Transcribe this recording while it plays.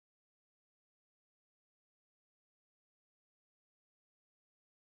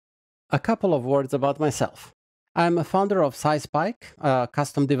A couple of words about myself. I'm a founder of SciSpike, a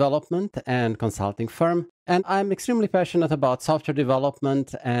custom development and consulting firm, and I'm extremely passionate about software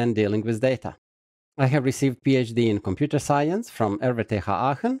development and dealing with data. I have received PhD in computer science from RWTH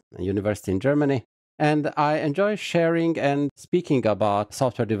Aachen, a university in Germany, and I enjoy sharing and speaking about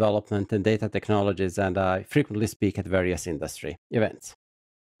software development and data technologies, and I frequently speak at various industry events.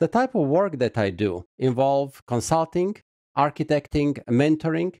 The type of work that I do involve consulting, architecting,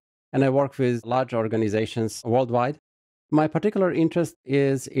 mentoring, and I work with large organizations worldwide. My particular interest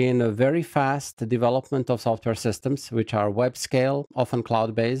is in a very fast development of software systems, which are web scale, often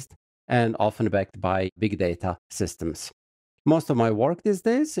cloud-based, and often backed by big data systems. Most of my work these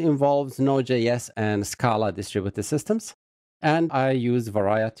days involves Node.js and Scala distributed systems, and I use a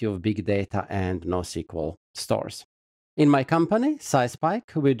variety of big data and NoSQL stores. In my company,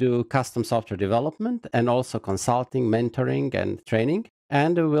 SciSpike, we do custom software development and also consulting, mentoring, and training,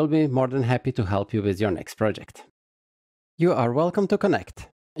 and we'll be more than happy to help you with your next project. You are welcome to connect.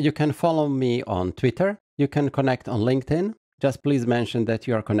 You can follow me on Twitter. You can connect on LinkedIn. Just please mention that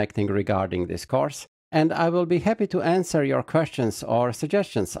you are connecting regarding this course, and I will be happy to answer your questions or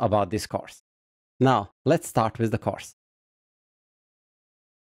suggestions about this course. Now, let's start with the course.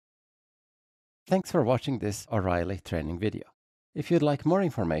 Thanks for watching this O'Reilly training video. If you'd like more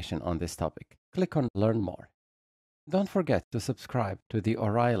information on this topic, click on Learn More. Don't forget to subscribe to the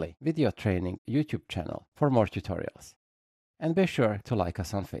O'Reilly Video Training YouTube channel for more tutorials. And be sure to like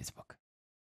us on Facebook.